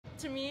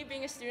To me,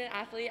 being a student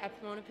athlete at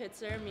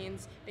Pomona-Pitzer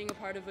means being a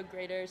part of a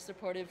greater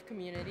supportive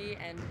community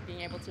and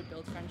being able to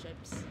build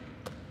friendships.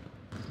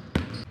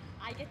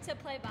 I get to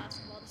play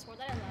basketball, the sport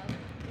that I love,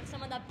 with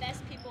some of the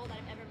best people that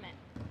I've ever met.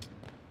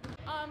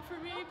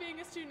 For me, being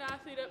a student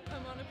athlete at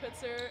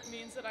Pomona-Pitzer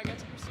means that I get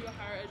to pursue a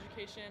higher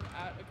education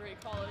at a great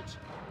college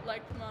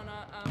like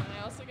Pomona, and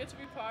I also get to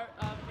be part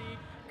of the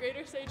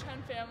greater Sage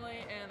Hen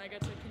family, and I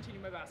get to continue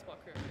my basketball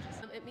career.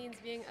 It means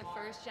being a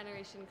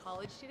first-generation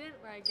college student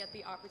where I get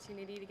the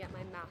opportunity to get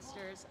my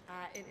master's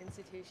at an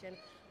institution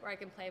where I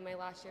can play my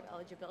last year of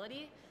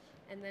eligibility,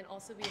 and then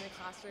also be in a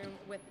classroom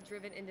with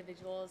driven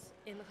individuals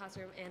in the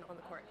classroom and on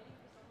the court.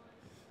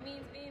 It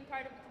means being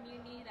part of a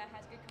community that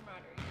has good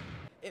camaraderie.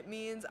 It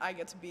means I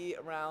get to be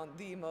around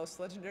the most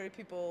legendary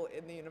people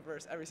in the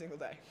universe every single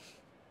day.